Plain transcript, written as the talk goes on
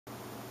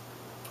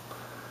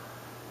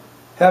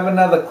Have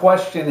another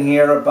question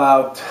here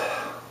about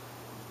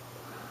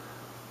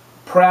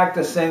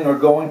practicing or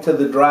going to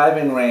the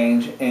driving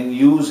range and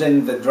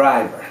using the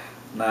driver.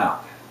 Now,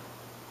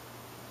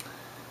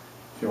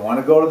 if you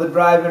want to go to the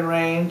driving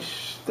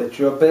range, that's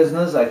your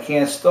business. I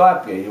can't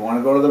stop you. You want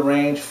to go to the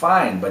range,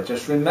 fine. But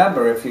just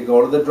remember, if you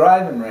go to the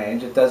driving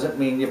range, it doesn't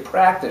mean you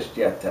practiced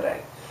yet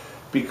today.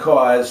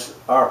 Because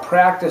our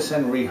practice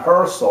and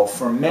rehearsal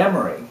for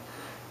memory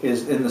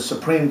is in the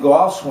Supreme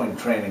Golf Swing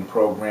Training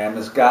Program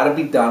has got to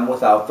be done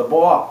without the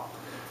ball.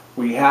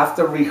 We have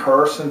to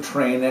rehearse and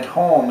train at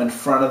home in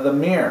front of the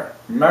mirror.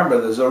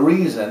 Remember, there's a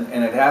reason,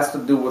 and it has to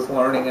do with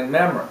learning and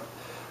memory.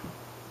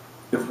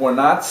 If we're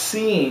not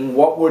seeing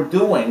what we're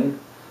doing,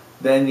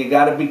 then you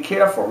got to be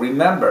careful.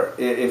 Remember,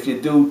 if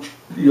you do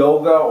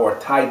yoga or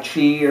Tai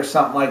Chi or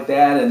something like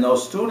that in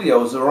those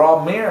studios, they're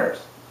all mirrors.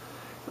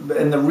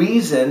 And the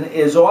reason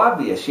is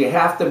obvious. You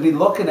have to be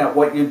looking at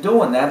what you're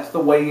doing. That's the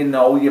way you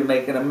know you're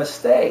making a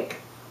mistake,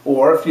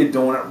 or if you're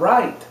doing it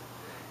right.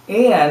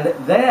 And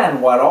then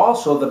what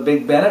also the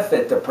big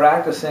benefit to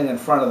practicing in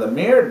front of the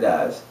mirror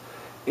does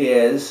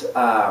is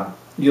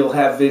you'll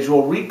have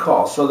visual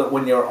recall, so that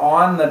when you're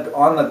on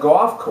the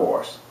golf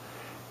course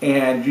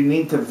and you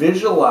need to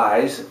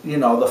visualize, you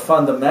know, the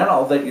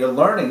fundamental that you're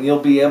learning, you'll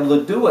be able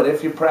to do it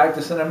if you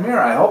practice in a mirror.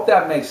 I hope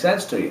that makes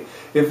sense to you.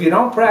 If you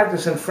don't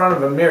practice in front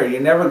of a mirror, you're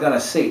never going to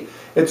see.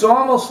 It's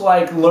almost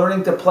like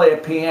learning to play a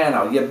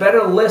piano. You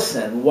better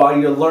listen while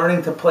you're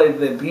learning to play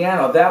the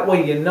piano. That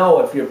way you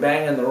know if you're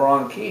banging the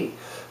wrong key.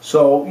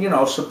 So, you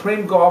know,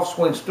 Supreme Golf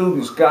Swing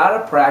students got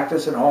to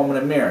practice at home in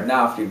a mirror.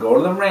 Now, if you go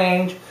to the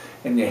range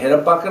and you hit a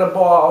bucket of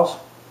balls,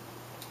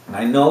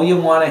 I know you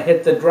want to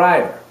hit the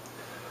driver.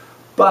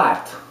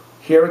 But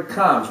here it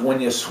comes.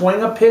 When you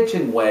swing a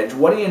pitching wedge,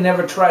 what do you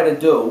never try to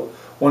do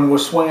when we're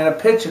swinging a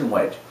pitching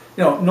wedge?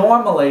 You know,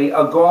 normally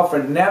a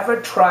golfer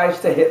never tries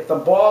to hit the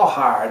ball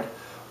hard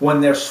when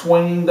they're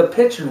swinging the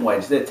pitching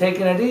wedge. They're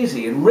taking it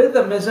easy, and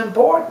rhythm is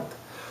important.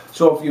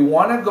 So if you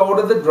want to go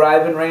to the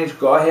driving range,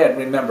 go ahead.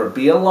 Remember,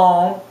 be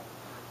alone.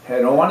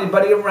 Don't want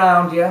anybody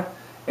around you.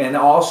 And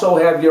also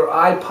have your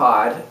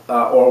iPod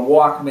or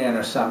Walkman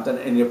or something,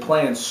 and you're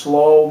playing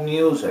slow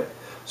music.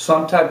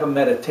 Some type of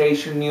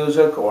meditation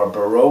music or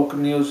Baroque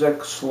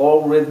music,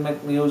 slow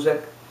rhythmic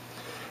music.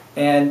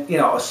 And, you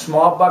know, a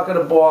small bucket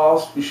of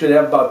balls. You should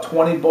have about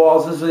 20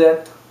 balls is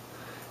it.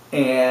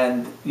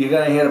 And you're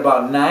going to hit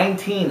about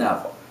 19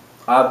 of them,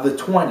 of the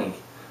 20,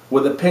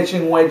 with a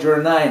pitching wedge or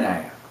a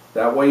 9-iron.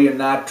 That way you're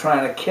not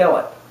trying to kill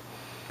it.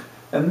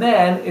 And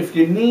then, if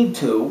you need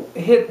to,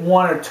 hit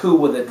 1 or 2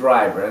 with a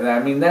driver. And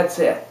I mean, that's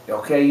it.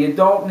 Okay? You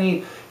don't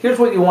need... Here's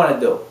what you want to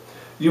do.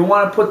 You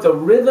want to put the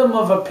rhythm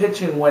of a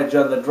pitching wedge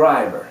on the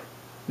driver,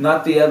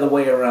 not the other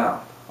way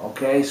around.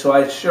 Okay? So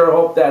I sure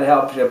hope that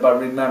helps you, but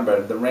remember,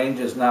 the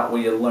range is not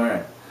where you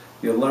learn.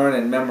 You learn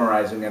in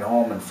memorizing at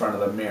home in front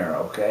of the mirror,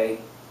 okay?